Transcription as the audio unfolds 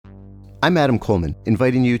I'm Adam Coleman,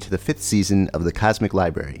 inviting you to the 5th season of the Cosmic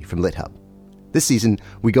Library from LitHub. This season,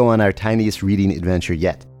 we go on our tiniest reading adventure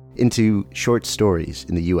yet, into short stories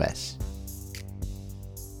in the U.S.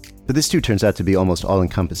 But this too turns out to be almost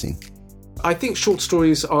all-encompassing. I think short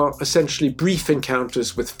stories are essentially brief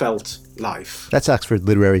encounters with felt life. That's Oxford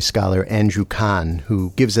literary scholar Andrew Kahn,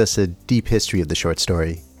 who gives us a deep history of the short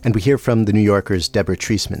story. And we hear from The New Yorker's Deborah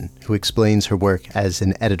Treisman, who explains her work as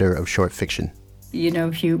an editor of short fiction. You know,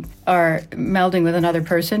 if you are melding with another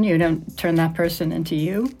person, you don't turn that person into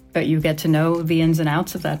you, but you get to know the ins and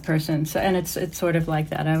outs of that person. So, and it's sort of like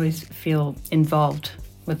that. I always feel involved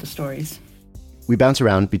with the stories. We bounce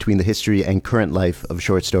around between the history and current life of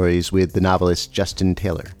short stories with the novelist Justin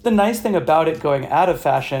Taylor. The nice thing about it going out of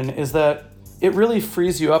fashion is that it really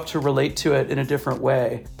frees you up to relate to it in a different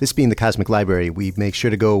way. This being the Cosmic Library, we make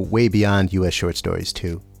sure to go way beyond U.S. short stories,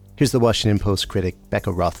 too. Here's the Washington Post critic,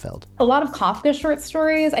 Becca Rothfeld. A lot of Kafka short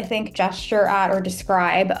stories, I think, gesture at or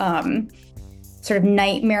describe sort of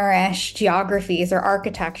nightmarish geographies or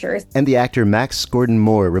architectures. And the actor Max Gordon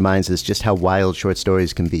Moore reminds us just how wild short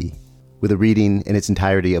stories can be, with a reading in its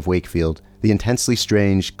entirety of Wakefield, the intensely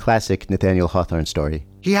strange, classic Nathaniel Hawthorne story.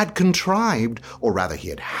 He had contrived, or rather he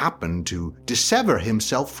had happened to dissever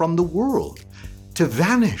himself from the world, to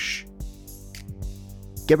vanish.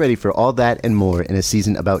 Get ready for all that and more in a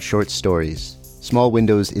season about short stories, small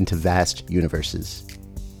windows into vast universes.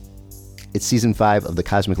 It's Season 5 of the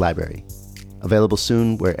Cosmic Library, available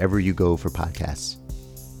soon wherever you go for podcasts.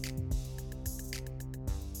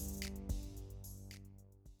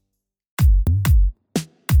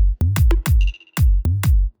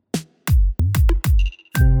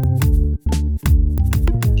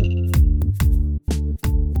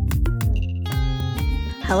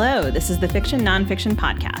 Hello, this is the Fiction Nonfiction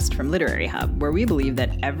Podcast from Literary Hub, where we believe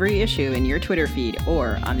that every issue in your Twitter feed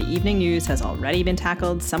or on the evening news has already been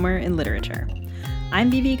tackled somewhere in literature. I'm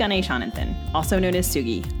Vivi Ganeshananthan, also known as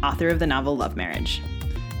Sugi, author of the novel Love Marriage.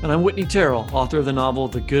 And I'm Whitney Terrell, author of the novel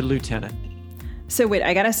The Good Lieutenant. So wait,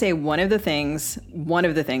 I gotta say, one of the things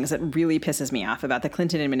that really pisses me off about the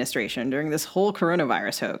Clinton administration during this whole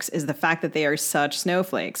coronavirus hoax is the fact that they are such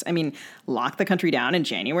snowflakes. I mean, lock the country down in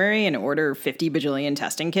January and order 50 bajillion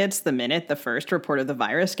testing kits the minute the first report of the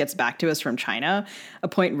virus gets back to us from China.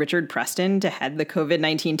 Appoint Richard Preston to head the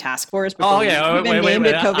COVID-19 task force. Wait. I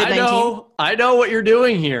know what you're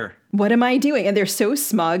doing here. What am I doing? And they're so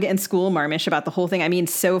smug and school marmish about the whole thing. I mean,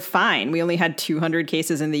 so fine. We only had 200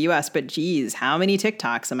 cases in the U.S., but geez, how many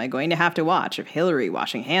TikToks am I going to have to watch of Hillary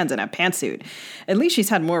washing hands in a pantsuit? At least she's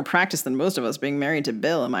had more practice than most of us being married to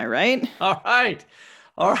Bill, am I right? All right.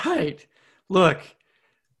 Look,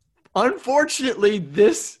 unfortunately,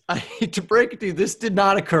 I hate to break it to you, this did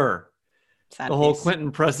not occur. Sad the whole face.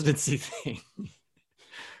 Clinton presidency thing.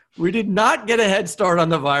 We did not get a head start on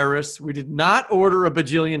the virus. We did not order a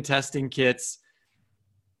bajillion testing kits.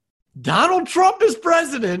 Donald Trump is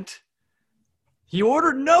president. He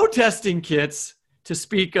ordered no testing kits to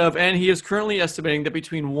speak of, and he is currently estimating that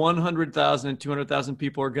between 100,000 and 200,000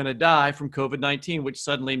 people are going to die from COVID-19, which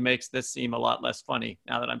suddenly makes this seem a lot less funny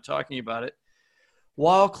now that I'm talking about it,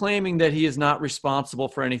 while claiming that he is not responsible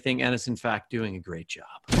for anything and is in fact doing a great job.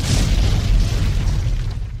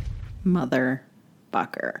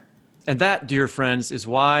 Motherfucker. And that, dear friends, is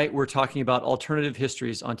why we're talking about alternative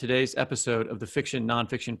histories on today's episode of the Fiction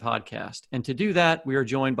Nonfiction Podcast. And to do that, we are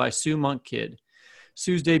joined by Sue Monk-Kidd.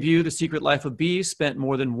 Sue's debut, The Secret Life of Bees, spent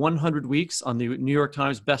more than 100 weeks on the New York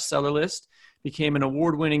Times bestseller list, became an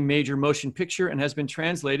award-winning major motion picture, and has been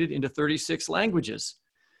translated into 36 languages.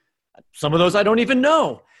 Some of those I don't even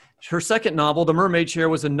know. Her second novel, The Mermaid Chair,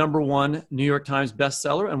 was a #1 New York Times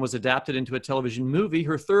bestseller and was adapted into a television movie.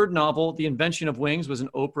 Her third novel, The Invention of Wings, was an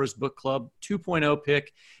Oprah's Book Club 2.0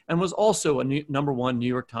 pick and was also a #1 New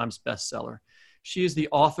York Times bestseller. She is the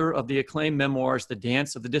author of the acclaimed memoirs, The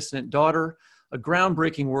Dance of the Dissident Daughter, a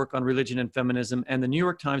groundbreaking work on religion and feminism, and the New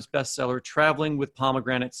York Times bestseller, Traveling with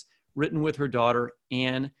Pomegranates, written with her daughter,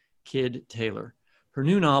 Ann Kidd Taylor. Her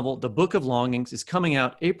new novel, The Book of Longings, is coming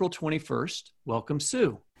out April 21st. Welcome,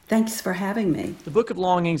 Sue. Thanks for having me. The Book of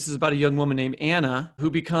Longings is about a young woman named Anna who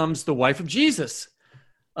becomes the wife of Jesus.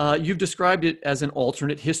 You've described it as an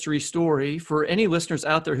alternate history story. For any listeners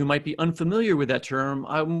out there who might be unfamiliar with that term,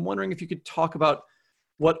 I'm wondering if you could talk about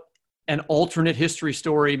what an alternate history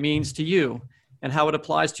story means to you and how it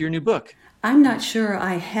applies to your new book. I'm not sure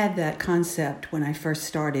I had that concept when I first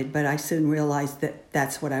started, but I soon realized that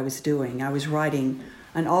that's what I was doing. I was writing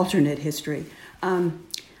an alternate history.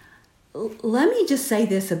 Let me just say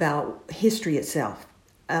this about history itself.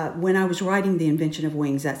 When I was writing The Invention of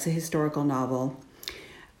Wings, that's a historical novel,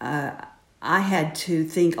 I had to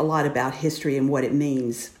think a lot about history and what it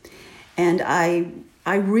means. And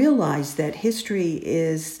I realized that history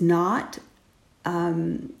is not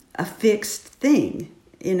a fixed thing.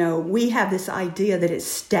 You know, we have this idea that it's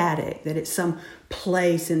static, that it's some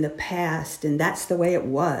place in the past, and that's the way it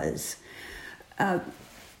was.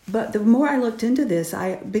 But the more I looked into this,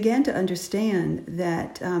 I began to understand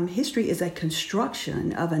that history is a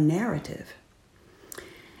construction of a narrative.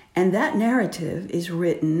 And that narrative is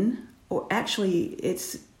written, or actually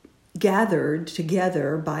it's gathered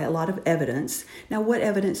together by a lot of evidence. Now, what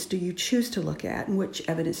evidence do you choose to look at, and which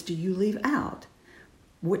evidence do you leave out?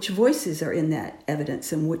 Which voices are in that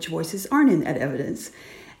evidence and which voices aren't in that evidence?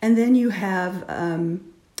 And then you have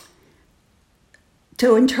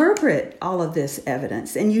to interpret all of this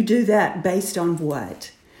evidence. And you do that based on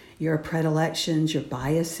what? Your predilections, your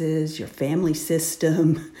biases, your family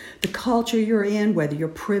system, the culture you're in, whether you're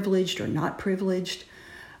privileged or not privileged,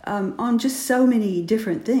 on just so many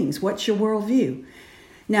different things. What's your worldview?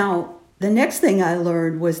 Now, the next thing I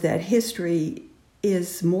learned was that history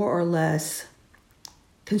is more or less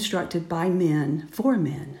constructed by men for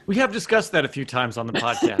men. We have discussed that a few times on the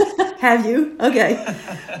podcast. Have you? Okay.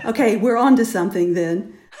 Okay, we're on to something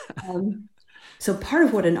then. So part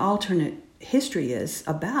of what an alternate history is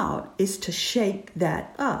about is to shake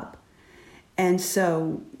that up. And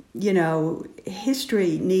so, you know,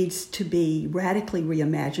 history needs to be radically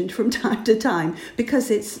reimagined from time to time because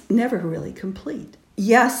it's never really complete.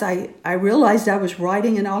 Yes, I realized I was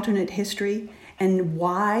writing an alternate history. And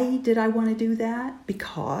why did I want to do that?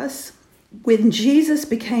 Because when Jesus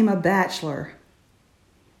became a bachelor,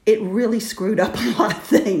 it really screwed up a lot of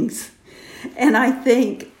things. And I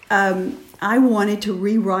think I wanted to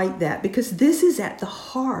rewrite that because this is at the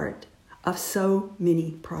heart of so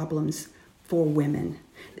many problems for women.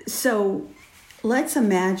 So let's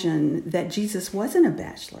imagine that Jesus wasn't a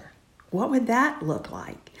bachelor. What would that look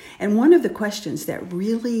like? And one of the questions that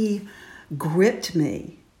really gripped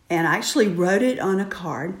me, and I actually wrote it on a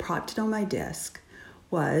card, propped it on my desk,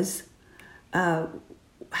 was how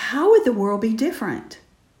would the world be different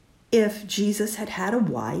if Jesus had had a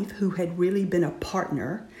wife who had really been a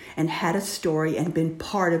partner and had a story and been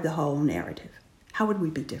part of the whole narrative? How would we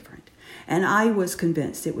be different? And I was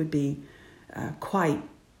convinced it would be quite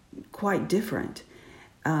different.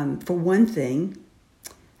 For one thing,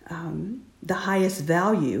 the highest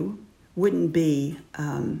value wouldn't be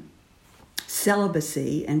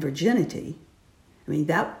celibacy and virginity. I mean,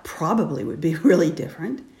 that probably would be really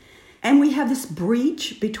different. And we have this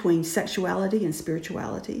breach between sexuality and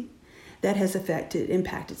spirituality that has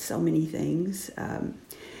impacted so many things.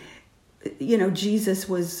 You know, Jesus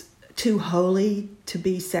was too holy to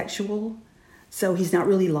be sexual, so he's not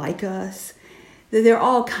really like us. There are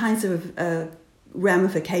all kinds of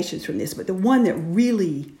ramifications from this, but the one that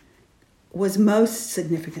really was most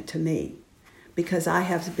significant to me, because I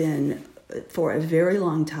have been for a very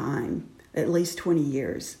long time, at least 20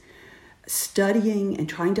 years, studying and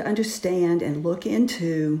trying to understand and look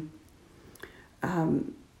into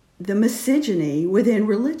the misogyny within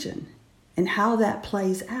religion and how that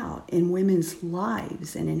plays out in women's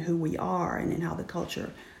lives and in who we are and in how the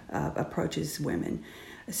culture approaches women.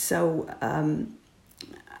 So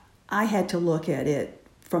I had to look at it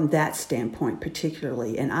from that standpoint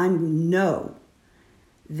particularly, and I know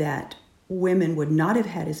that women would not have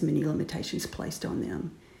had as many limitations placed on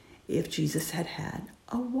them if Jesus had had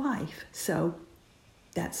a wife. So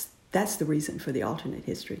that's the reason for the alternate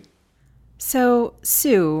history. So,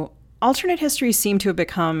 Sue, alternate histories seem to have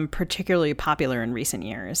become particularly popular in recent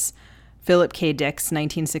years. Philip K. Dick's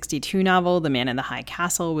 1962 novel, The Man in the High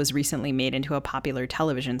Castle, was recently made into a popular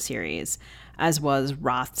television series, as was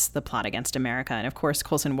Roth's The Plot Against America. And of course,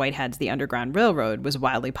 Colson Whitehead's The Underground Railroad was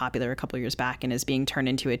wildly popular a couple years back and is being turned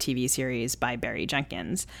into a TV series by Barry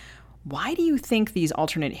Jenkins. Why do you think these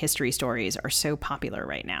alternate history stories are so popular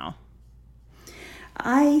right now?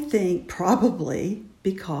 I think probably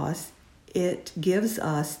because it gives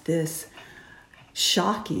us this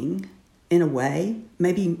shocking, in a way,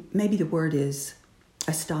 maybe the word is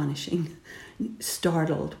astonishing,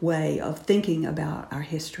 startled way of thinking about our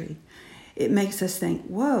history. It makes us think,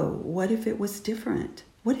 whoa, what if it was different?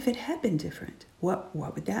 What if it had been different? What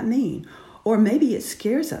would that mean? Or maybe it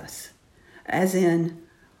scares us, as in,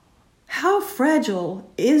 how fragile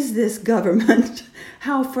is this government?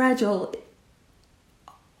 How fragile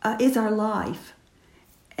is our life?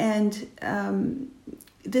 And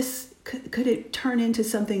this could it turn into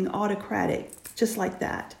something autocratic, just like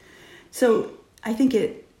that? So I think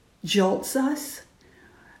it jolts us.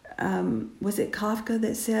 Was it Kafka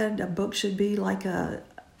that said a book should be like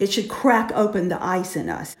it should crack open the ice in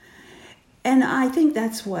us? And I think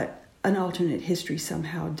that's what an alternate history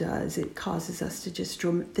somehow does. It causes us to just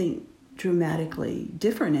think dramatically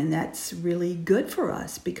different, and that's really good for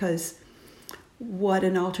us, because what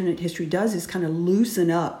an alternate history does is kind of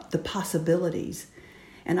loosen up the possibilities.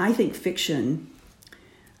 And I think fiction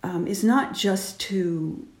is not just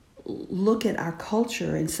to look at our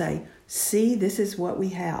culture and say, see, this is what we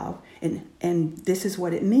have, and this is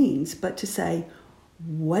what it means, but to say,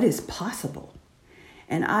 what is possible?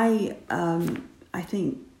 And I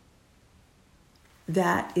think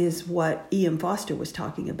that is what E.M. Foster was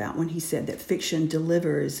talking about when he said that fiction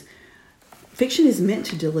is meant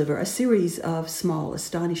to deliver a series of small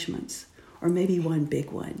astonishments, or maybe one big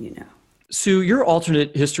one, Sue, your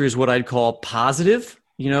alternate history is what I'd call positive.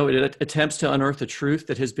 It attempts to unearth the truth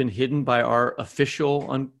that has been hidden by our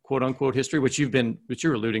official, quote unquote, history, which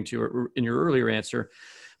you're alluding to in your earlier answer.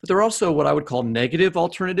 But there are also what I would call negative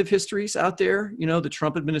alternative histories out there. The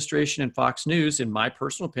Trump administration and Fox News, in my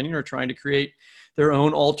personal opinion, are trying to create their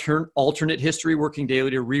own alternate history, working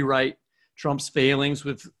daily to rewrite Trump's failings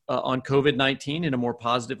on COVID-19 in a more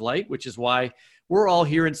positive light, which is why we're all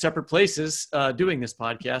here in separate places doing this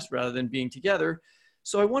podcast rather than being together.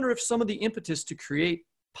 So I wonder if some of the impetus to create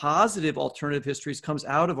positive alternative histories comes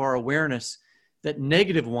out of our awareness that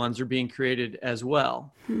negative ones are being created as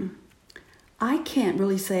well. I can't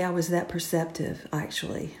really say I was that perceptive,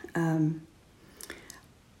 actually.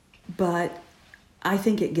 But I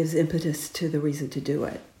think it gives impetus to the reason to do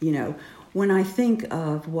it. When I think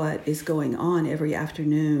of what is going on every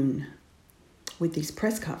afternoon with these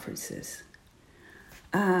press conferences,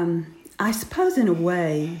 I suppose in a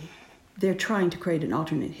way they're trying to create an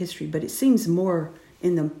alternate history, but it seems more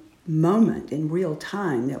in the moment, in real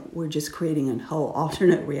time, that we're just creating a whole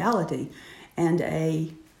alternate reality. And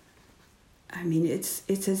it's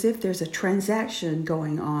as if there's a transaction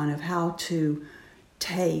going on of how to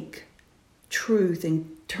take truth and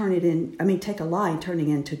take a lie and turn it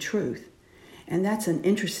into truth. And that's an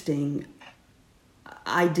interesting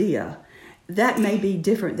idea. That may be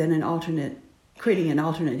different than creating an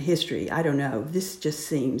alternate history. I don't know. This just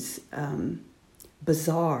seems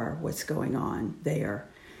bizarre, what's going on there.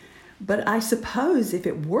 But I suppose if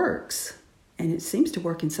it works, and it seems to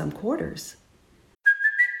work in some quarters.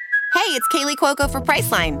 Hey, it's Kaylee Cuoco for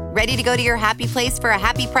Priceline. Ready to go to your happy place for a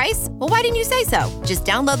happy price? Well, why didn't you say so? Just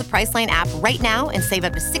download the Priceline app right now and save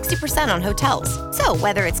up to 60% on hotels. So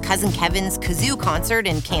whether it's Cousin Kevin's Kazoo Concert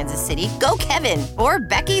in Kansas City, go Kevin, or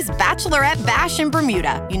Becky's Bachelorette Bash in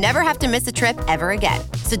Bermuda, you never have to miss a trip ever again.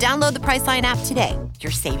 So download the Priceline app today.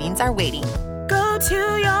 Your savings are waiting. Go to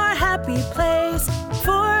your happy place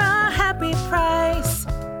for a happy price.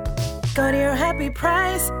 Go to your happy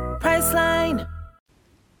price, Priceline.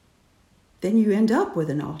 Then you end up with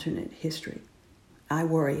an alternate history. I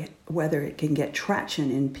worry whether it can get traction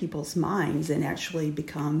in people's minds and actually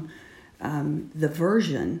become the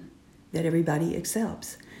version that everybody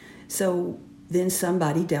accepts. So then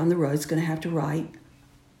somebody down the road is going to have to write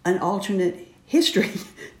an alternate history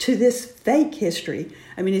to this fake history.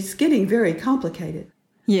 It's getting very complicated.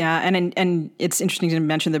 Yeah, and it's interesting to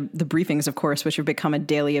mention the briefings, of course, which have become a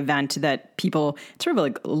daily event that people, it's sort of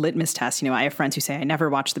like a litmus test. I have friends who say, I never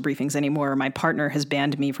watch the briefings anymore. My partner has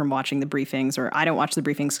banned me from watching the briefings, or I don't watch the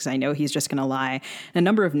briefings because I know he's just going to lie. And a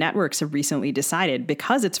number of networks have recently decided,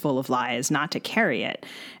 because it's full of lies, not to carry it.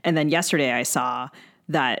 And then yesterday I saw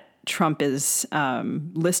that Trump is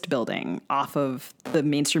list building off of the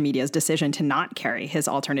mainstream media's decision to not carry his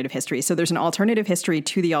alternative history. So there's an alternative history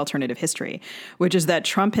to the alternative history, which is that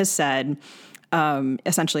Trump has said,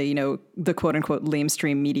 essentially, the quote unquote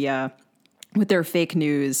lamestream media with their fake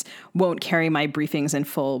news won't carry my briefings in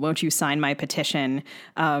full. Won't you sign my petition?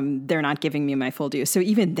 They're not giving me my full due. So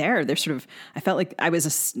even there, there's sort of, I felt like I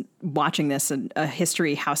was watching this, a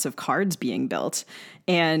history house of cards being built.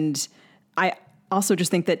 And I also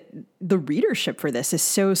just think that the readership for this is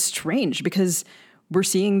so strange, because we're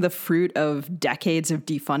seeing the fruit of decades of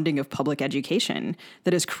defunding of public education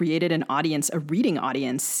that has created an audience, a reading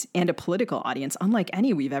audience and a political audience unlike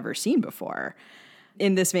any we've ever seen before.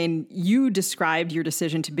 In this vein, you described your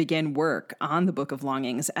decision to begin work on the Book of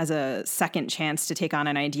Longings as a second chance to take on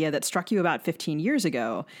an idea that struck you about 15 years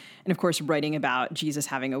ago. And of course, writing about Jesus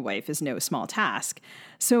having a wife is no small task.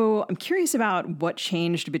 So I'm curious about what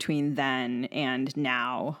changed between then and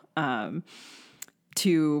now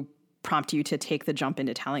to prompt you to take the jump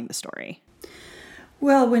into telling the story.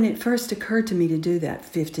 Well, when it first occurred to me to do that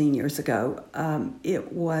 15 years ago,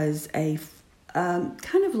 it was a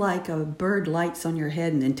kind of like a bird lights on your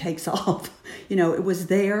head and then takes off. It was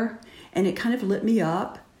there and it kind of lit me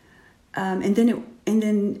up. And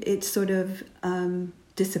then it sort of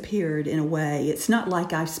disappeared in a way. It's not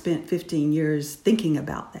like I've spent 15 years thinking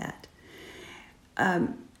about that.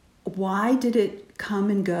 Why did it come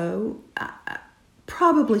and go?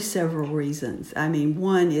 Probably several reasons. I mean,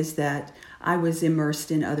 one is that I was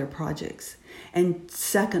immersed in other projects. And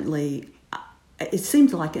secondly, it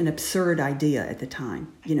seemed like an absurd idea at the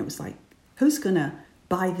time. You know, it was like, who's going to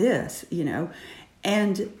buy this, you know?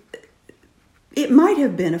 And it might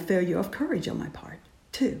have been a failure of courage on my part,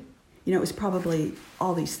 too. You know, it was probably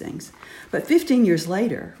all these things. But 15 years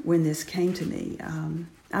later, when this came to me,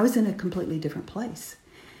 I was in a completely different place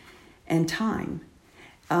and time.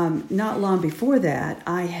 Not long before that,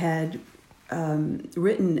 I had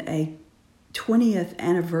written a 20th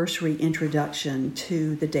anniversary introduction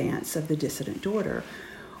to the Dance of the Dissident Daughter,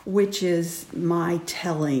 which is my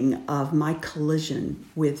telling of my collision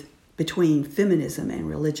between feminism and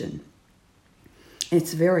religion.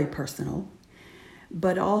 It's very personal,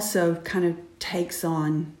 but also kind of takes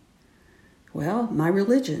on, well, my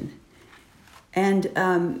religion.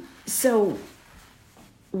 And so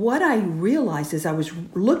what I realized as I was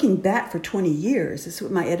looking back for 20 years, this is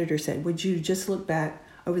what my editor said, would you just look back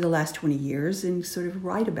over the last 20 years and sort of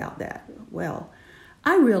write about that? Well,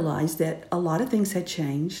 I realized that a lot of things had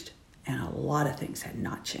changed and a lot of things had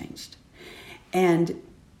not changed. And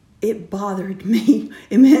it bothered me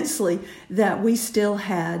immensely that we still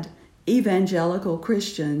had evangelical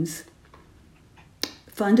Christians,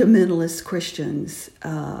 fundamentalist Christians,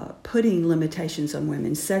 putting limitations on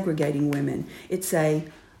women, segregating women. It's a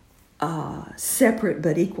separate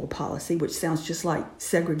but equal policy, which sounds just like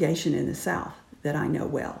segregation in the South that I know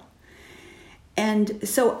well. And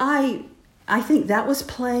so I think that was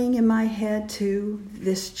playing in my head too,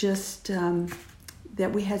 this just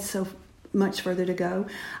that we had so much further to go.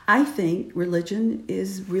 I think religion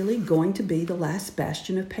is really going to be the last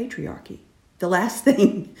bastion of patriarchy, the last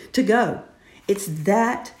thing to go. It's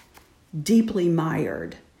that deeply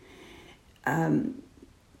mired.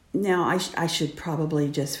 Now, I should probably,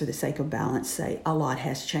 just for the sake of balance, say a lot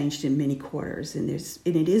has changed in many quarters, and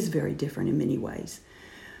it is very different in many ways.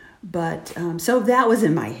 But so that was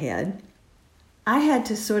in my head. I had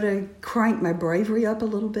to sort of crank my bravery up a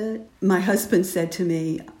little bit. My husband said to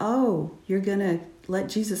me, "Oh, you're going to let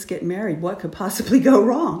Jesus get married. What could possibly go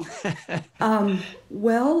wrong?"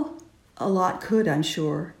 Well, a lot could, I'm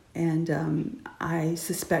sure. And I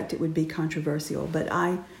suspect it would be controversial. But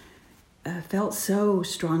I felt so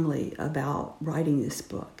strongly about writing this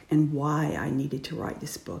book and why I needed to write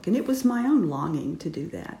this book. And it was my own longing to do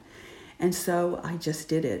that. And so I just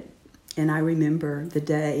did it. And I remember the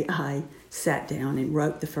day I sat down and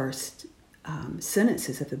wrote the first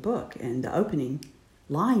sentences of the book. And the opening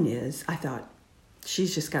line is, I thought,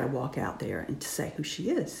 she's just got to walk out there and to say who she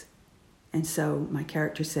is. And so my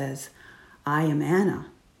character says, "I am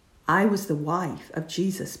Anna. I was the wife of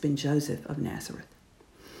Jesus ben Joseph of Nazareth."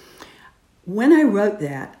 When I wrote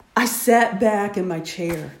that, I sat back in my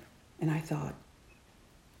chair and I thought,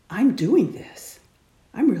 I'm doing this.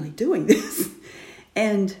 I'm really doing this.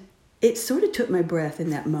 And it sort of took my breath in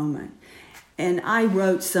that moment. And I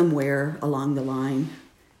wrote somewhere along the line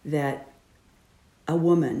that a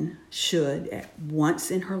woman should, at once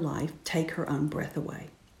in her life, take her own breath away.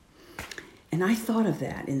 And I thought of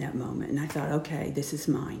that in that moment. And I thought, okay, this is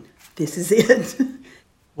mine. This is it.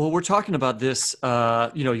 Well, we're talking about this,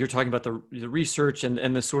 you're talking about the research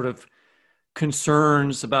and the sort of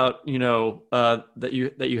concerns about, that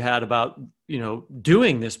you had about,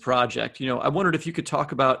 doing this project. I wondered if you could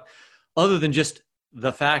talk about, other than just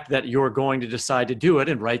the fact that you're going to decide to do it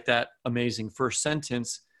and write that amazing first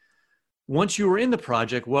sentence, once you were in the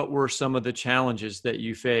project, what were some of the challenges that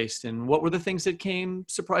you faced, and what were the things that came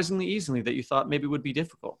surprisingly easily that you thought maybe would be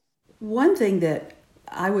difficult? One thing that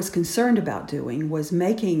I was concerned about doing was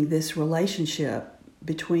making this relationship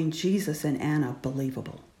between Jesus and Anna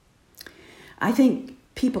believable. I think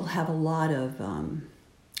people have a lot of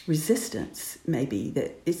resistance, maybe,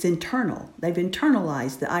 that it's internal. They've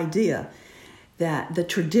internalized the idea that the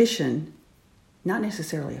tradition, not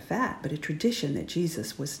necessarily a fact, but a tradition that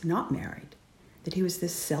Jesus was not married, that he was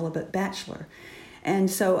this celibate bachelor. And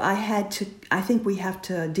so I think we have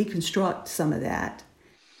to deconstruct some of that.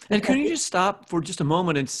 And can you just stop for just a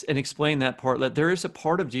moment and explain that part? That there is a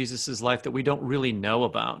part of Jesus's life that we don't really know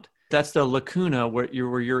about. That's the lacuna where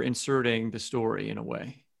you're inserting the story in a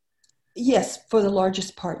way. Yes, for the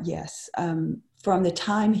largest part, yes. From the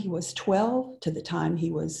time he was 12 to the time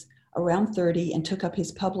he was around 30 and took up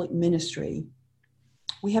his public ministry,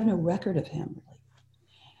 we have no record of him, really.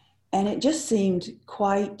 And it just seemed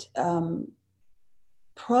quite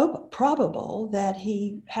probable that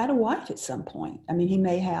he had a wife at some point. I mean, he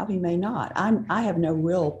may have, he may not. I have no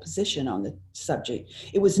real position on the subject.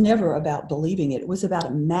 It was never about believing it. It was about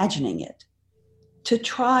imagining it. To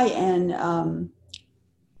try and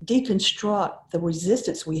deconstruct the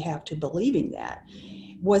resistance we have to believing that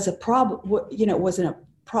was a problem. It wasn't a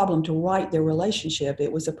problem to write their relationship.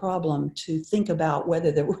 It was a problem to think about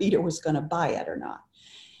whether the reader was going to buy it or not.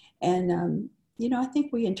 And, I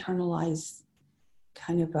think we internalize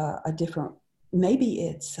kind of a different, maybe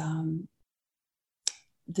it's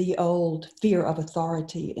the old fear of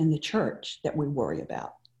authority in the church that we worry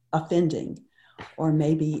about offending, or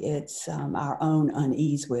maybe it's our own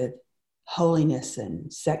unease with holiness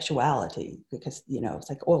and sexuality, because, it's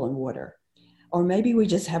like oil and water. Or maybe we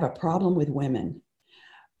just have a problem with women.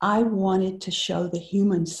 I wanted to show the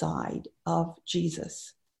human side of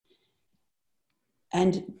Jesus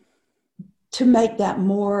and to make that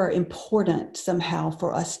more important somehow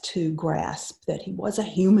for us to grasp that he was a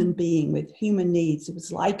human being with human needs. It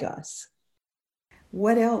was like us.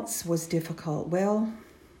 What else was difficult? Well,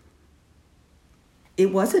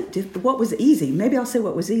 it wasn't what was easy. Maybe I'll say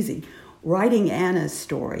what was easy. Writing Anna's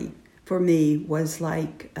story for me was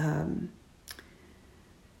like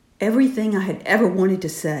everything I had ever wanted to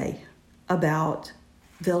say about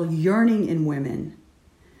the yearning in women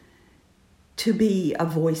to be a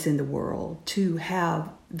voice in the world, to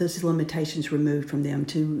have those limitations removed from them,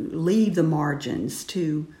 to leave the margins,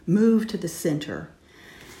 to move to the center.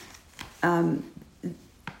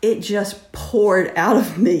 It just poured out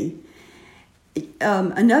of me.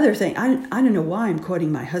 Another thing, I don't know why I'm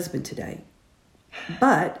quoting my husband today,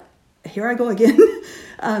 but here I go again.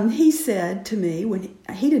 He said to me when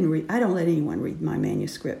he didn't read, I don't let anyone read my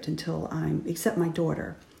manuscript except my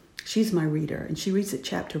daughter. She's my reader, and she reads it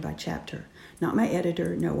chapter by chapter. Not my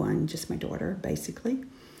editor, no one, just my daughter, basically.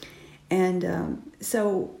 And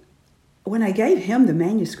so when I gave him the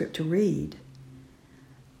manuscript to read,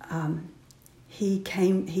 he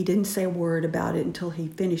didn't say a word about it until he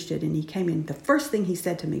finished it, and he came in. The first thing he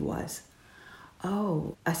said to me was,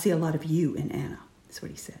 "Oh, I see a lot of you in Anna." That's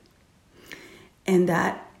what he said. And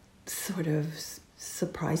that sort of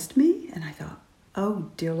surprised me, and I thought,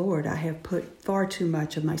 oh, dear Lord, I have put far too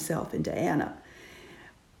much of myself into Anna.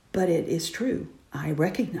 But it is true. I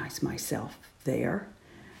recognize myself there,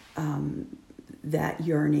 that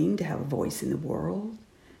yearning to have a voice in the world,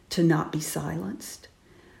 to not be silenced,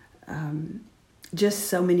 just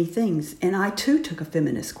so many things. And I, too, took a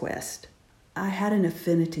feminist quest. I had an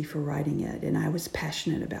affinity for writing it, and I was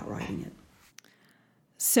passionate about writing it.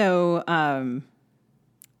 So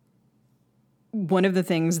one of the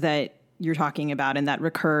things that you're talking about and that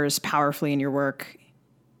recurs powerfully in your work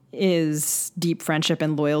is deep friendship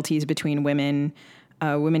and loyalties between women,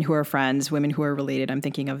 women who are friends, women who are related. I'm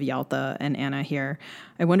thinking of Yalta and Anna here.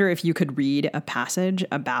 I wonder if you could read a passage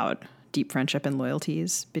about deep friendship and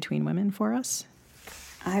loyalties between women for us.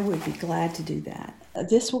 I would be glad to do that.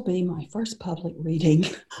 This will be my first public reading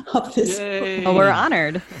of this. Yay. Oh, we're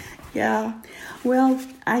honored. Yeah. Well,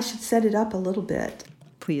 I should set it up a little bit.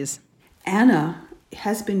 Please. Anna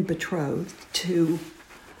has been betrothed to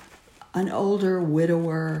an older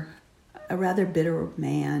widower, a rather bitter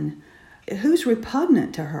man who's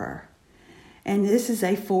repugnant to her. And this is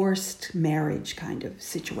a forced marriage kind of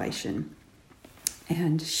situation.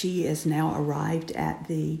 And she is now arrived at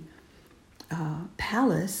the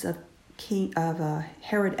palace of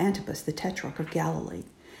Herod Antipas, the Tetrarch of Galilee,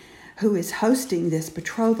 who is hosting this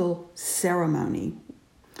betrothal ceremony.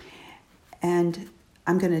 And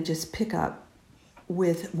I'm going to just pick up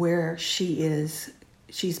with where she is.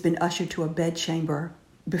 She's been ushered to a bedchamber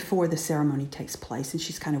before the ceremony takes place, and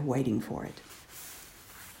she's kind of waiting for it.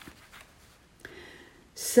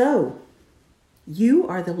 "So, you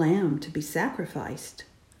are the lamb to be sacrificed,"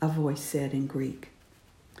 a voice said in Greek.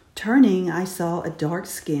 Turning, I saw a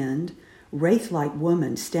dark-skinned, wraith-like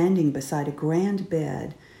woman standing beside a grand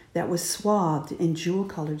bed that was swathed in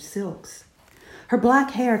jewel-colored silks. Her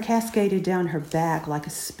black hair cascaded down her back like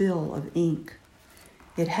a spill of ink.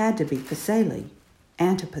 It had to be Phasaelus,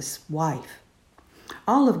 Antipas' wife.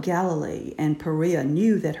 All of Galilee and Perea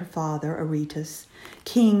knew that her father, Aretas,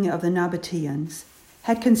 king of the Nabateans,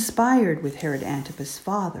 had conspired with Herod Antipas'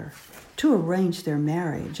 father to arrange their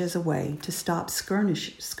marriage as a way to stop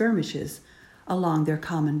skirmishes along their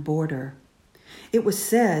common border. It was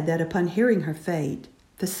said that upon hearing her fate,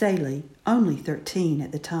 Phasaelus, only 13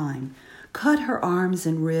 at the time, cut her arms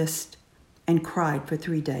and wrists and cried for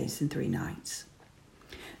 3 days and 3 nights.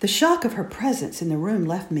 The shock of her presence in the room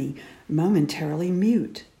left me momentarily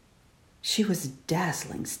mute. She was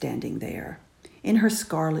dazzling standing there, in her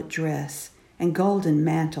scarlet dress and golden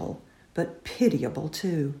mantle, but pitiable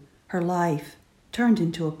too, her life turned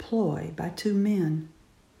into a ploy by 2 men.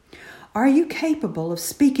 "Are you capable of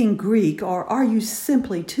speaking Greek, or are you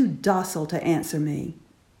simply too docile to answer me?"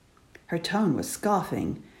 Her tone was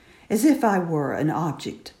scoffing, as if I were an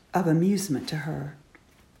object of amusement to her.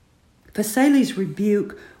 Feceli's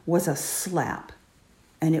rebuke was a slap,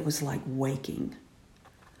 and it was like waking.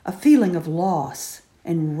 A feeling of loss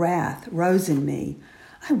and wrath rose in me.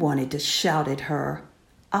 I wanted to shout at her,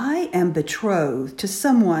 "I am betrothed to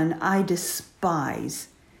someone I despise,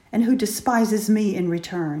 and who despises me in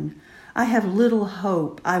return. I have little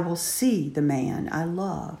hope I will see the man I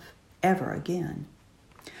love ever again.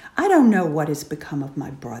 I don't know what has become of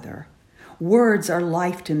my brother. Words are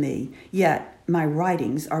life to me, yet my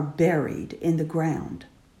writings are buried in the ground.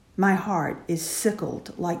 My heart is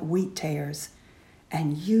sickled like wheat tares,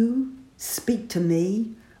 and you speak to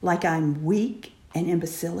me like I'm weak and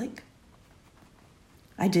imbecilic."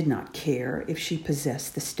 I did not care if she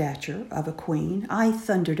possessed the stature of a queen. I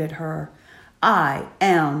thundered at her, "I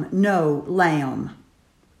am no lamb."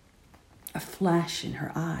 A flash in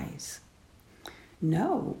her eyes.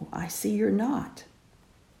 "No, I see you're not.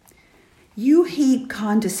 You heap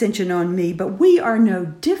condescension on me, but we are no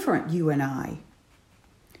different, you and I."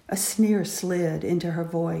 A sneer slid into her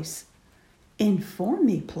voice. "Inform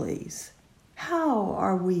me, please. How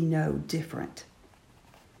are we no different?"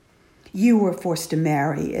 "You were forced to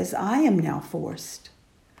marry as I am now forced.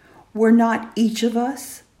 Were not each of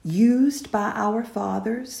us used by our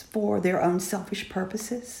fathers for their own selfish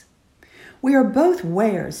purposes? We are both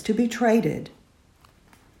wares to be traded."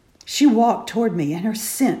 She walked toward me, and her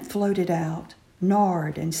scent floated out,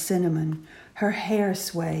 nard and cinnamon. Her hair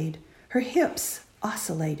swayed, her hips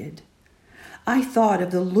oscillated. I thought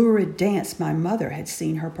of the lurid dance my mother had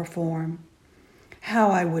seen her perform.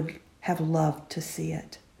 How I would have loved to see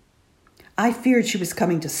it. I feared she was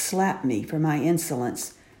coming to slap me for my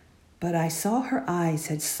insolence, but I saw her eyes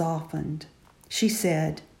had softened. She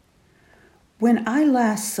said, "When I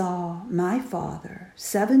last saw my father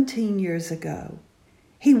 17 years ago,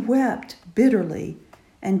 he wept bitterly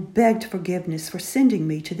and begged forgiveness for sending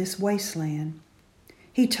me to this wasteland.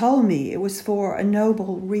 He told me it was for a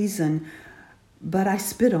noble reason, but I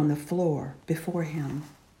spit on the floor before him.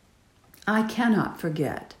 I cannot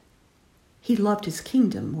forget. He loved his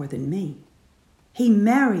kingdom more than me. He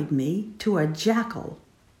married me to a jackal."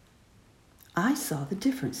 I saw the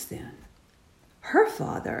difference then. Her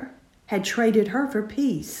father had traded her for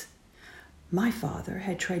peace. My father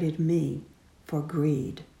had traded me for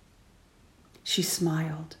greed. She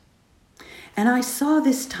smiled, and I saw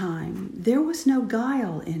this time there was no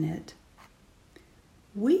guile in it.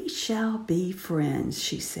 "We shall be friends,"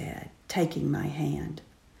 she said, taking my hand,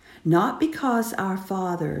 "not because our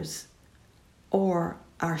fathers or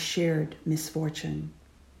our shared misfortune.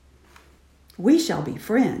 We shall be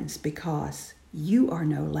friends because you are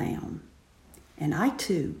no lamb, and I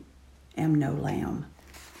too am no lamb."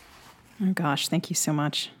 Oh gosh, thank you so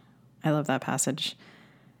much. I love that passage.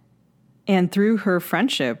 And through her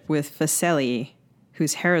friendship with Feceli,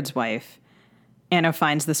 who's Herod's wife, Anna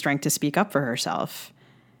finds the strength to speak up for herself.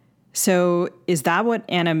 So is that what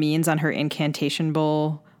Anna means on her incantation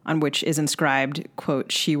bowl, on which is inscribed,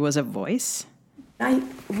 quote, "She was a voice"? I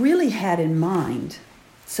really had in mind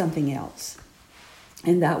something else,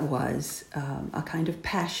 and that was a kind of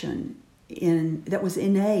passion that was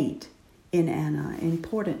innate in Anna,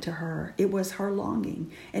 important to her. It was her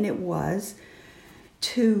longing, and it was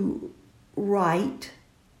to write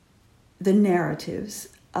the narratives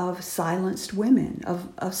of silenced women,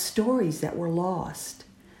 of stories that were lost.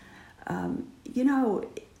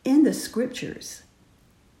 In the scriptures,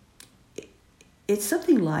 it's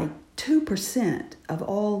something like 2% of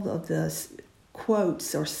all of the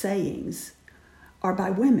quotes or sayings are by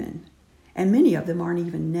women, and many of them aren't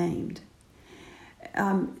even named.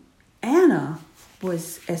 Anna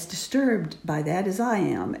was as disturbed by that as I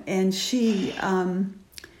am, and she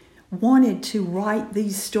wanted to write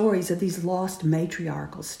these stories of these lost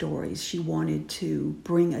matriarchal stories. She wanted to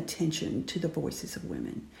bring attention to the voices of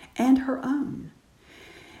women and her own.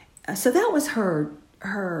 So that was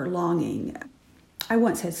her longing. I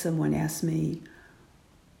once had someone ask me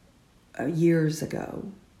years ago,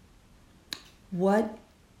 "What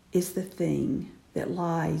is the thing that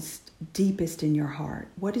lies deepest in your heart?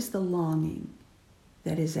 What is the longing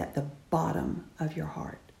that is at the bottom of your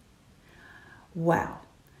heart?" Wow.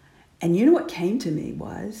 And you know what came to me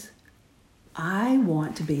was, I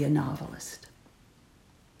want to be a novelist.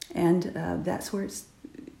 And that's where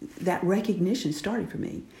that recognition started for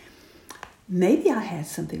me. Maybe I had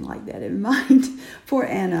something like that in mind for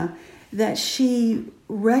Anna, that she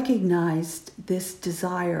recognized this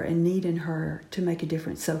desire and need in her to make a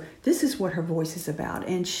difference. So this is what her voice is about.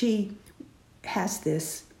 And she has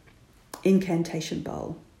this incantation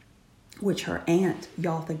bowl, which her aunt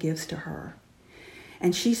Yaltha gives to her.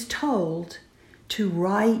 And she's told to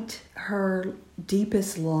write her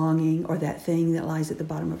deepest longing, or that thing that lies at the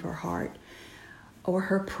bottom of her heart, or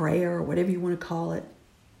her prayer, or whatever you want to call it,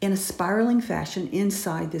 in a spiraling fashion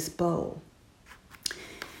inside this bowl.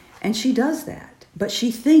 And she does that, but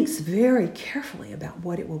she thinks very carefully about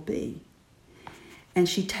what it will be. And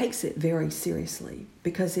she takes it very seriously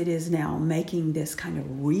because it is now making this kind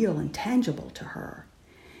of real and tangible to her.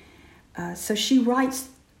 So she writes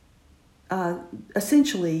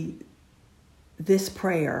essentially this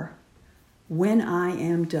prayer: when I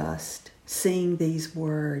am dust, sing these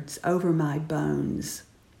words over my bones.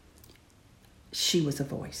 She was a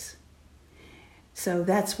voice. So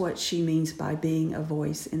that's what she means by being a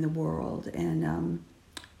voice in the world, and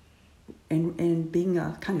being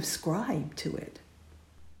a kind of scribe to it.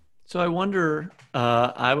 So I wonder,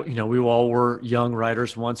 we all were young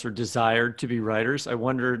writers once, or desired to be writers. I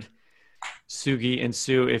wondered, Sugi and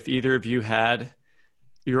Sue, if either of you had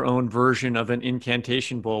your own version of an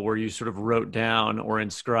incantation bowl where you sort of wrote down or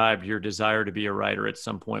inscribed your desire to be a writer at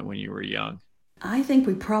some point when you were young. I think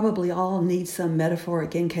we probably all need some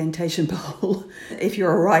metaphoric incantation bowl if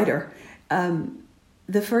you're a writer.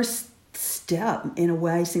 The first step, in a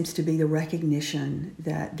way, seems to be the recognition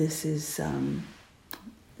that this is,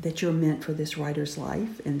 that you're meant for this writer's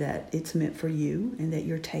life, and that it's meant for you, and that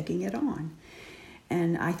you're taking it on.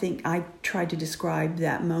 And I think I tried to describe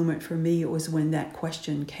that moment for me. It was when that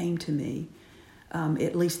question came to me,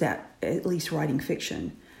 at least writing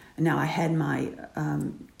fiction. Now, I had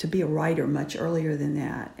to be a writer much earlier than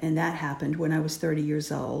that, and that happened when I was 30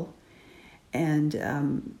 years old,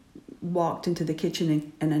 and walked into the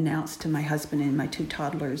kitchen and announced to my husband and my 2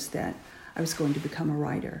 toddlers that I was going to become a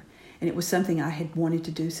writer. And it was something I had wanted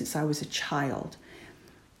to do since I was a child,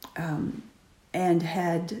 and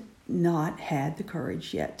had not had the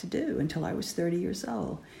courage yet to do until I was 30 years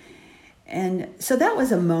old. And so that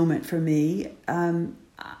was a moment for me.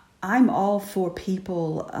 I'm all for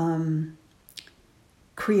people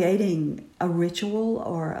creating a ritual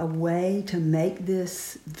or a way to make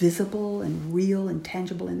this visible and real and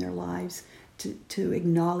tangible in their lives, to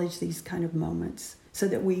acknowledge these kind of moments, so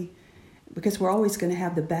that because we're always going to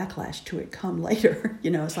have the backlash to it come later.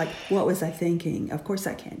 It's like, what was I thinking? Of course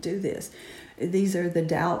I can't do this. These are the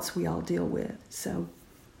doubts we all deal with. So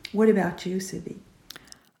what about you, Sibi?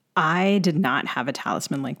 I did not have a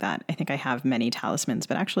talisman like that. I think I have many talismans,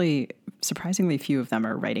 but actually surprisingly few of them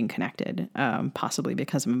are writing connected, possibly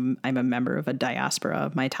because I'm a member of a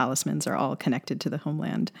diaspora. My talismans are all connected to the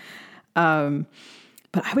homeland.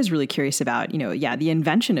 But I was really curious about, the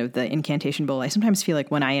invention of the incantation bowl. I sometimes feel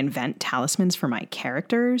like when I invent talismans for my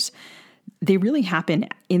characters, they really happen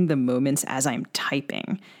in the moments as I'm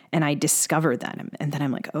typing, and I discover them. And then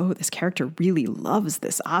I'm like, oh, this character really loves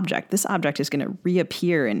this object. This object is going to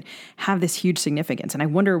reappear and have this huge significance. And I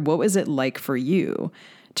wonder, what was it like for you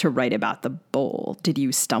to write about the bowl? Did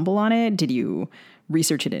you stumble on it? Did you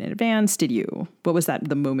research it in advance? What was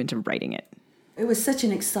the moment of writing it? It was such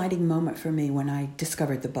an exciting moment for me when I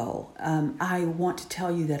discovered the bowl. I want to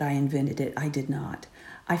tell you that I invented it. I did not.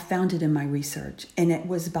 I found it in my research, and it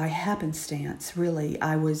was by happenstance, really.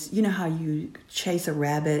 I was, how you chase a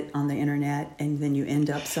rabbit on the internet and then you end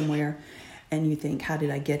up somewhere and you think, how did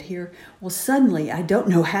I get here? Well, suddenly, I don't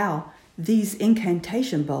know how, these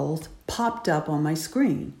incantation bowls popped up on my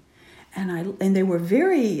screen. And they were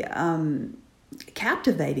very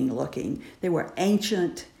captivating looking. They were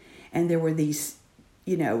ancient, and there were these,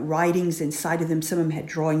 writings inside of them. Some of them had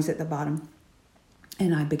drawings at the bottom.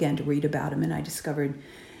 And I began to read about them, and I discovered,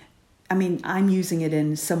 I'm using it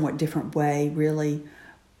in a somewhat different way, really,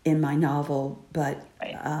 in my novel, but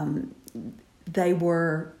they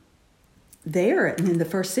were there in the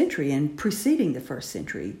first century and preceding the first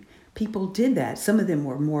century. People did that. Some of them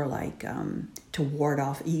were more like to ward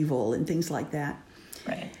off evil and things like that.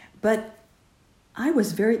 Right. But I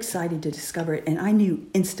was very excited to discover it, and I knew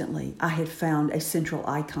instantly I had found a central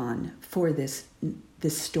icon for this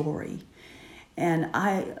story. And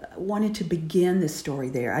I wanted to begin the story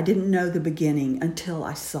there. I didn't know the beginning until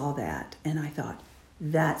I saw that. And I thought,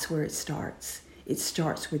 that's where it starts. It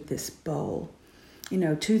starts with this bowl.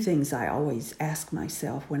 2 things I always ask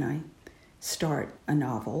myself when I start a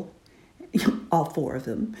novel, all 4 of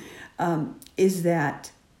them, is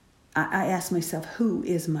that I ask myself, who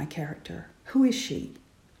is my character? Who is she?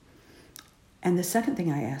 And the second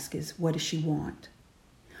thing I ask is, what does she want?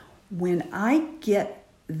 When I get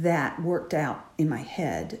that worked out in my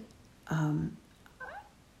head,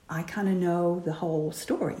 I kind of know the whole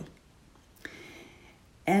story.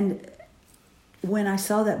 And when I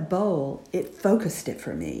saw that bowl, it focused it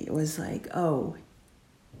for me. It was like, oh,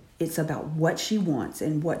 It's about what she wants,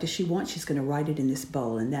 and what does she want? She's going to write it in this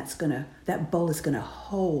bowl, and that bowl is going to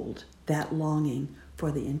hold that longing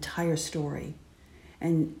for the entire story.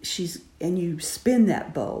 And you spin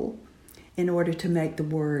that bowl in order to make the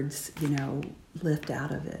words, lift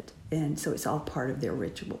out of it. And so it's all part of their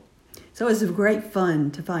ritual. So it was great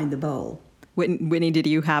fun to find the bowl. Whitney, do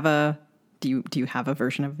you have a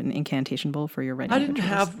version of an incantation bowl for your writing? I didn't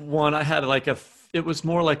have one. I had it was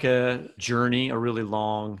more like a journey, a really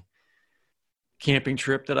long camping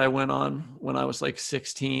trip that I went on when I was like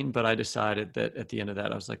 16. But I decided that at the end of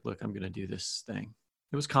that, I was like, look, I'm going to do this thing.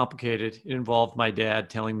 It was complicated. It involved my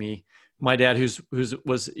dad who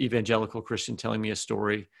was evangelical Christian, telling me a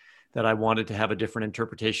story that I wanted to have a different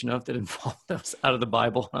interpretation of that involved that was out of the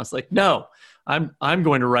Bible. And I was like, no, I'm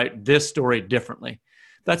going to write this story differently.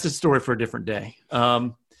 That's a story for a different day.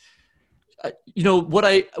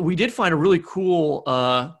 We did find a really cool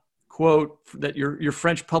quote that your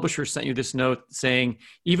French publisher sent you this note saying,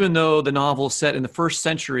 even though the novel is set in the first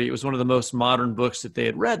century, it was one of the most modern books that they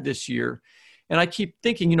had read this year. And I keep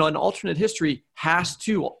thinking, an alternate history has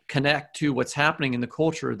to connect to what's happening in the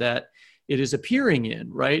culture that it is appearing in,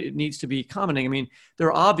 right? It needs to be commenting. I mean, there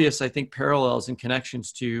are obvious, I think, parallels and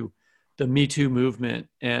connections to the Me Too movement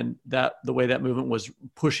and the way that movement was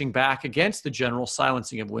pushing back against the general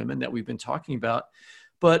silencing of women that we've been talking about.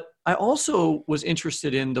 But I also was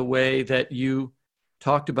interested in the way that you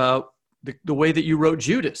talked about the way that you wrote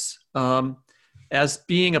Judas as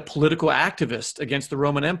being a political activist against the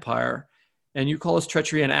Roman Empire. And you call his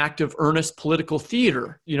treachery an act of earnest political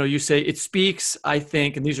theater. You say it speaks, I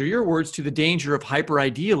think, and these are your words, to the danger of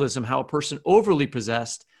hyper-idealism, how a person overly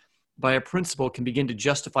possessed by a principle can begin to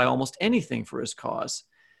justify almost anything for his cause.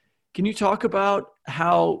 Can you talk about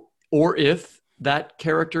how, or if, that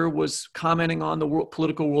character was commenting on the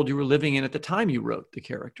political world you were living in at the time you wrote the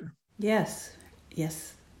character? Yes.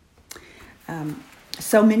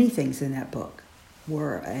 So many things in that book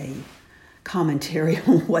were a commentary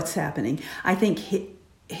on what's happening. I think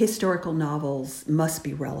historical novels must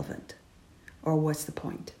be relevant, or what's the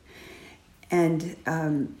point? And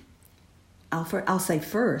I'll say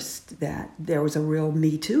first that there was a real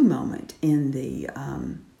Me Too moment in the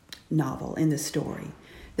novel, in the story,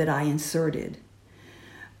 that I inserted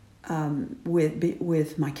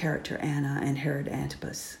with my character Anna and Herod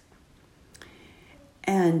Antipas.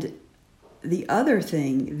 And the other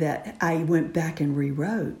thing that I went back and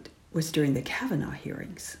rewrote was during the Kavanaugh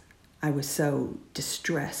hearings. I was so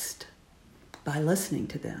distressed by listening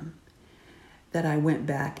to them that I went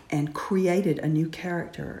back and created a new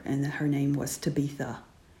character, and her name was Tabitha.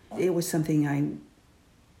 It was something I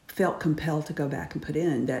felt compelled to go back and put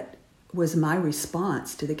in that was my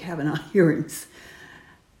response to the Kavanaugh hearings.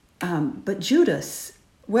 But Judas,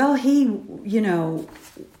 well, he,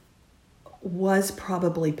 was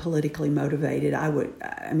probably politically motivated.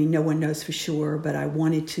 No one knows for sure, but I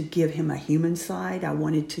wanted to give him a human side. I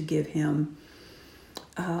wanted to give him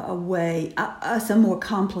a more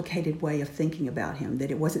complicated way of thinking about him, that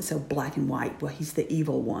it wasn't so black and white. Well, he's the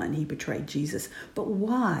evil one. He betrayed Jesus. But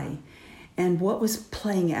why? And what was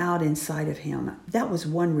playing out inside of him? That was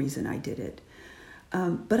one reason I did it.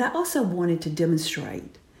 But I also wanted to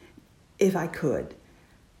demonstrate, if I could,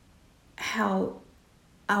 how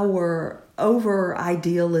our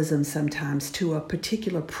over-idealism sometimes to a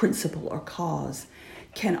particular principle or cause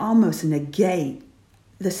can almost negate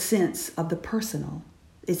the sense of the personal.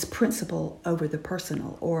 It's principle over the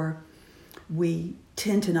personal, or we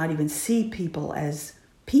tend to not even see people as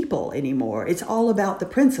people anymore. It's all about the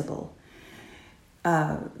principle.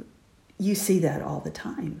 You see that all the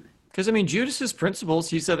time. Because, Judas's principles,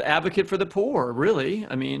 he's an advocate for the poor, really.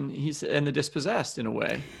 He's and the dispossessed in a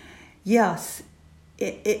way. Yes,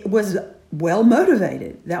 it was well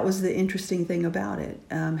motivated. That was the interesting thing about it,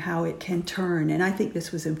 how it can turn. And I think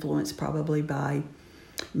this was influenced probably by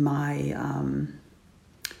my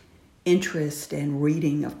interest and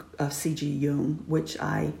reading of C.G. Jung, which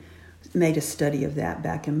I made a study of that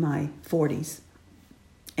back in my 40s.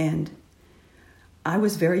 And I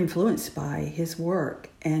was very influenced by his work,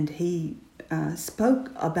 and he spoke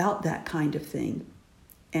about that kind of thing.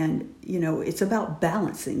 And, it's about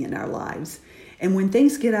balancing in our lives. And when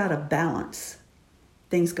things get out of balance,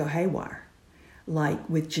 things go haywire, like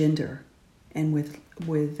with gender and with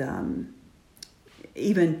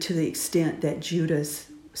even to the extent that Judas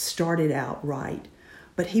started out right,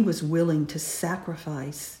 but he was willing to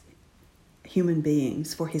sacrifice human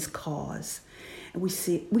beings for his cause. And we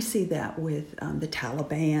see that with the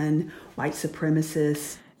Taliban, white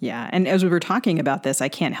supremacists. Yeah, and as we were talking about this, I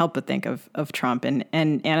can't help but think of Trump. And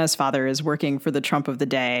Anna's father is working for the Trump of the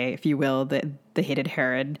day, if you will, the hated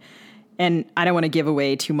Herod. And I don't want to give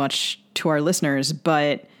away too much to our listeners,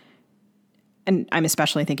 but, and I'm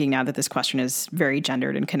especially thinking now that this question is very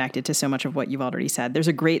gendered and connected to so much of what you've already said. There's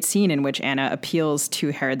a great scene in which Anna appeals to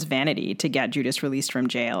Herod's vanity to get Judas released from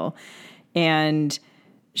jail. And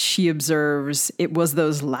she observes it was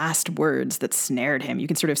those last words that snared him. You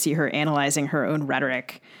can sort of see her analyzing her own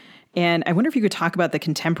rhetoric. And I wonder if you could talk about the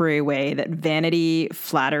contemporary way that vanity,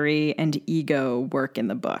 flattery, and ego work in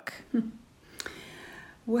the book.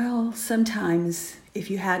 Well, sometimes, if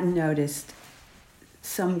you hadn't noticed,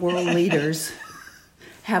 some world leaders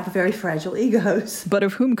have very fragile egos. But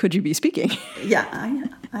of whom could you be speaking? Yeah,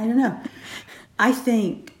 I don't know. I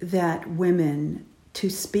think that women, to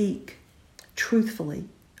speak truthfully,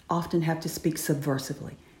 often have to speak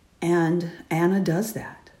subversively. And Anna does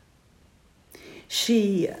that.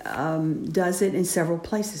 She does it in several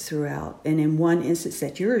places throughout. And in one instance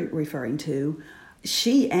that you're referring to,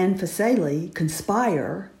 she and Phasaelus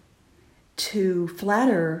conspire to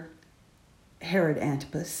flatter Herod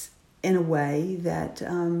Antipas in a way that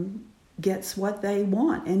gets what they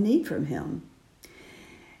want and need from him.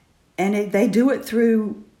 And they do it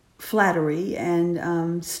through flattery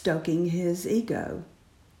and stoking his ego.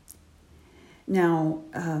 Now,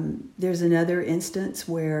 there's another instance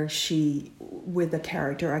where she, with a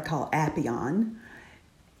character I call Appion,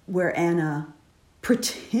 where Anna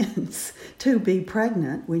pretends to be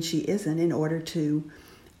pregnant when she isn't in order to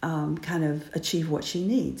kind of achieve what she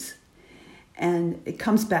needs. And it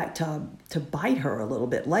comes back to bite her a little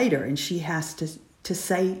bit later, and she has to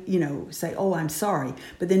say, oh, I'm sorry.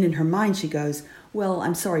 But then in her mind she goes, well,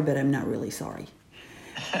 I'm sorry, but I'm not really sorry.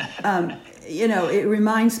 It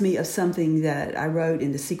reminds me of something that I wrote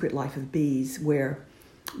in The Secret Life of Bees, where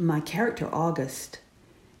my character August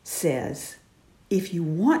says, if you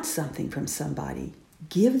want something from somebody,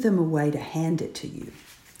 give them a way to hand it to you.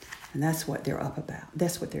 And that's what they're up about.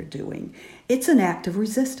 That's what they're doing. It's an act of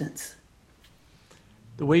resistance.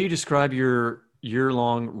 The way you describe your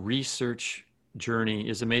year-long research journey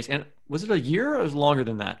is amazing. And was it a year or longer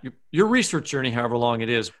than that? Your research journey, however long it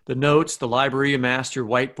is, the notes, the library you amassed, your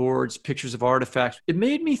whiteboards, pictures of artifacts, it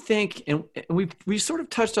made me think, and we sort of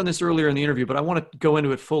touched on this earlier in the interview, but I want to go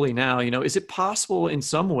into it fully now. Is it possible in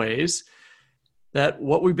some ways that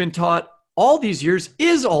what we've been taught all these years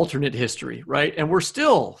is alternate history, right? And we're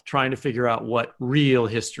still trying to figure out what real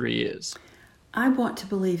history is. I want to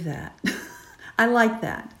believe that. I like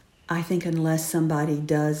that. I think unless somebody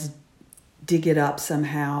does dig it up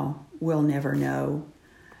somehow, we'll never know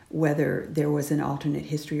whether there was an alternate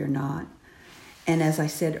history or not. And as I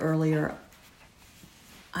said earlier,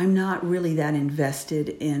 I'm not really that invested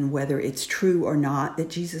in whether it's true or not that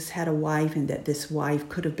Jesus had a wife and that this wife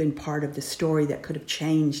could have been part of the story that could have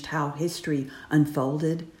changed how history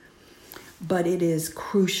unfolded. But it is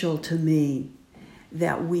crucial to me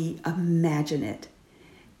that we imagine it.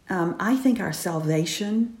 I think our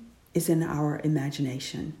salvation is in our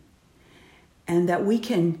imagination, and that we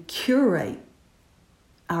can curate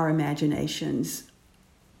our imaginations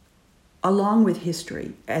along with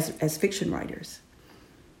history as fiction writers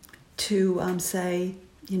to say,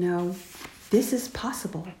 this is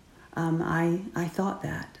possible. I thought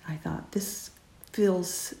that. I thought this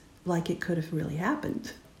feels like it could have really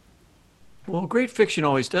happened. Well, great fiction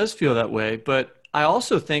always does feel that way, but I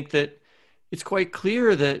also think that it's quite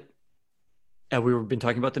clear that, and we've been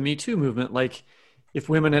talking about the Me Too movement, like if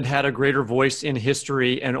women had had a greater voice in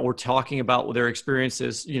history or talking about their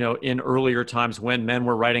experiences, in earlier times when men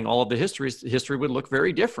were writing all of the histories, history would look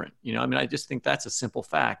very different. I just think that's a simple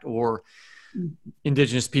fact. Or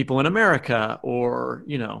indigenous people in America, or,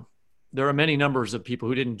 there are many numbers of people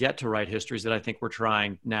who didn't get to write histories that I think we're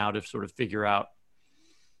trying now to sort of figure out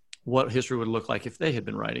what history would look like if they had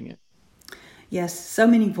been writing it. Yes, so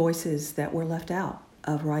many voices that were left out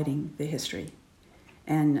of writing the history.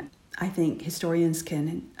 And I think historians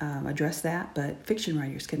can address that, but fiction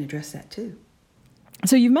writers can address that too.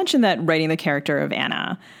 So you've mentioned that writing the character of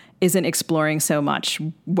Anna isn't exploring so much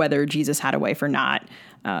whether Jesus had a wife or not,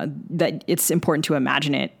 that it's important to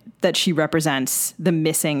imagine it, that she represents the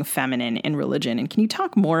missing feminine in religion. And can you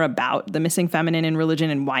talk more about the missing feminine in religion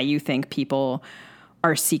and why you think people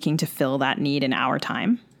are seeking to fill that need in our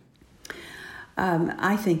time?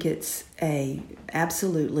 I think it's a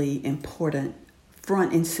absolutely important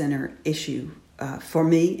front and center issue for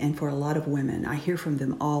me and for a lot of women. I hear from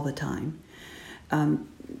them all the time.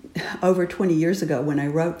 Over 20 years ago, when I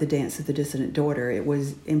wrote The Dance of the Dissident Daughter, it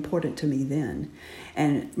was important to me then.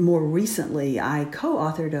 And more recently, I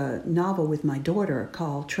co-authored a novel with my daughter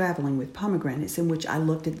called Traveling with Pomegranates, in which I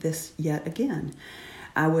looked at this yet again.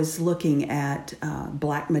 I was looking at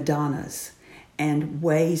Black Madonnas and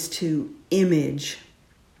ways to image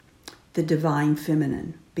the divine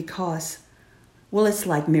feminine because, well, it's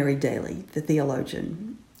like Mary Daly, the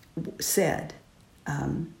theologian, said,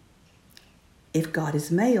 if God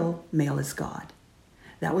is male, male is God.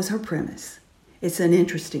 That was her premise. It's an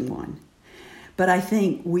interesting one. But I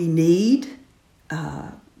think we need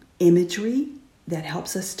imagery that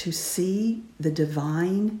helps us to see the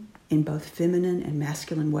divine in both feminine and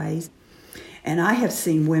masculine ways. And I have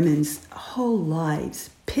seen women's whole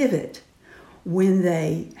lives pivot when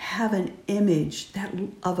they have an image that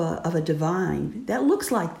of a divine that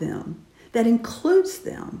looks like them, that includes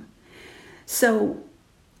them. So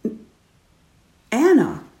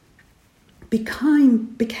Anna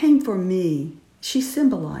became for me, she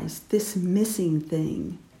symbolized this missing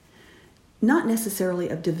thing, not necessarily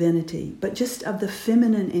of divinity, but just of the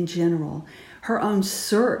feminine in general. Her own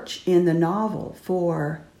search in the novel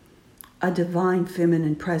for a divine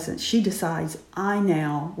feminine presence. She decides, I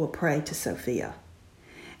now will pray to Sophia.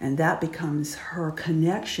 And that becomes her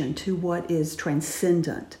connection to what is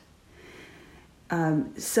transcendent.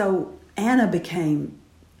 So Anna became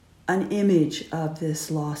an image of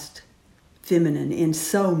this lost feminine in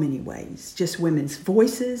so many ways. Just women's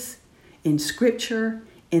voices, in scripture,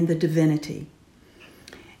 in the divinity.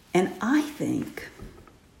 And I think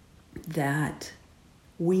that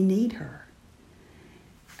we need her.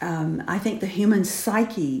 I think the human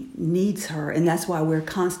psyche needs her, and that's why we're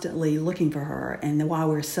constantly looking for her, and why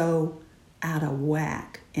we're so out of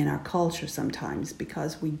whack in our culture sometimes,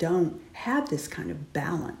 because we don't have this kind of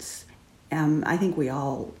balance. I think we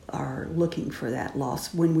all are looking for that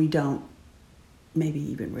loss when we don't maybe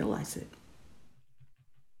even realize it.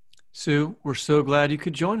 Sue, we're so glad you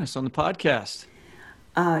could join us on the podcast.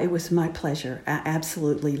 It was my pleasure. I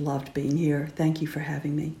absolutely loved being here. Thank you for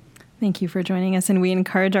having me. Thank you for joining us, and we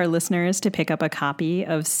encourage our listeners to pick up a copy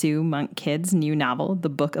of Sue Monk Kidd's new novel, The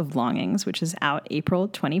Book of Longings, which is out April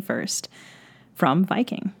 21st from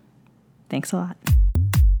Viking. Thanks a lot.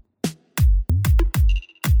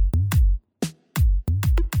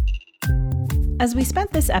 As we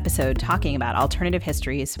spent this episode talking about alternative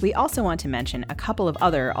histories, we also want to mention a couple of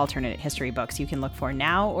other alternate history books you can look for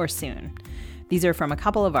now or soon. These are from a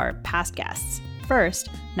couple of our past guests. First,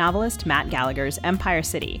 novelist Matt Gallagher's Empire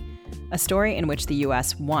City, a story in which the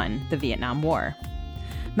U.S. won the Vietnam War.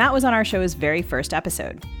 Matt was on our show's very first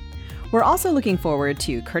episode. We're also looking forward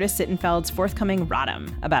to Curtis Sittenfeld's forthcoming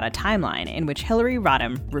Rodham, about a timeline in which Hillary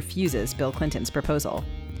Rodham refuses Bill Clinton's proposal.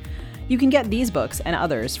 You can get these books and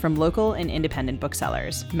others from local and independent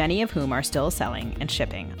booksellers, many of whom are still selling and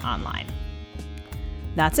shipping online.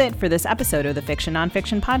 That's it for this episode of the Fiction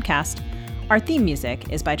Nonfiction Podcast. Our theme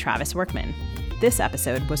music is by Travis Workman. This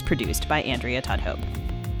episode was produced by Andrea Tudhope.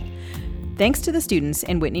 Thanks to the students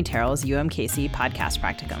in Whitney Terrell's UMKC podcast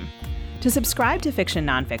practicum. To subscribe to Fiction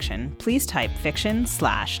Nonfiction, please type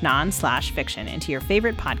fiction/non/fiction into your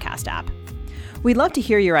favorite podcast app. We'd love to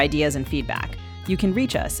hear your ideas and feedback. You can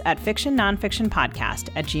reach us at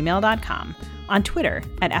fictionnonfictionpodcast@gmail.com, on Twitter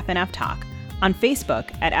at FNFTalk, on Facebook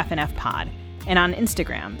at FNFPod, and on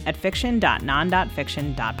Instagram at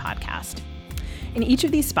fiction.non.fiction.podcast. In each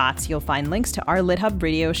of these spots, you'll find links to our LitHub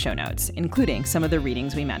Radio show notes, including some of the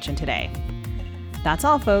readings we mentioned today. That's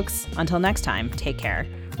all, folks. Until next time, take care.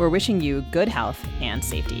 We're wishing you good health and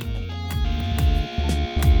safety.